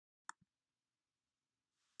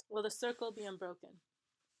Will the circle be unbroken?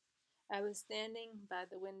 I was standing by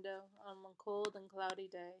the window on one cold and cloudy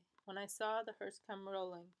day when I saw the hearse come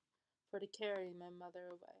rolling for to carry my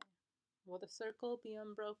mother away. Will the circle be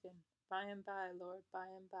unbroken? By and by, Lord,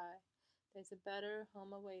 by and by. There's a better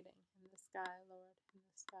home awaiting in the sky, Lord, in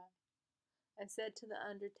the sky. I said to the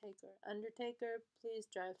undertaker, Undertaker,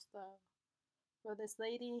 please drive slow. For this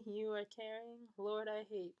lady you are carrying, Lord, I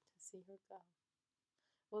hate to see her go.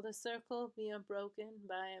 Will the circle be unbroken?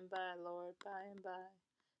 By and by, Lord, by and by.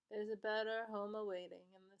 There's a better home awaiting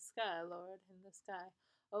in the sky, Lord, in the sky.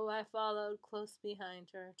 Oh, I followed close behind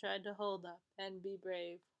her, tried to hold up and be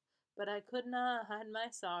brave, but I could not hide my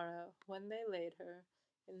sorrow when they laid her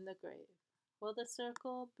in the grave. Will the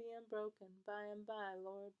circle be unbroken? By and by,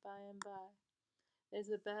 Lord, by and by. There's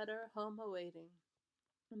a better home awaiting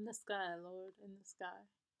in the sky, Lord, in the sky.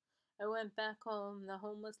 I went back home, the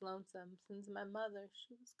home was lonesome, since my mother,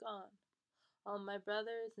 she was gone. All my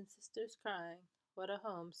brothers and sisters crying, what a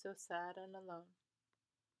home so sad and alone.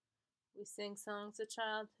 We sang songs of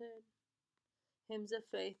childhood, hymns of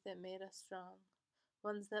faith that made us strong,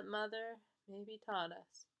 ones that mother maybe taught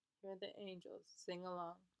us. Hear the angels sing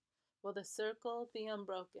along. Will the circle be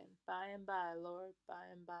unbroken? By and by, Lord, by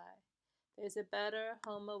and by. There's a better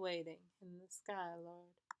home awaiting in the sky, Lord,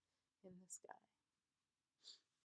 in the sky.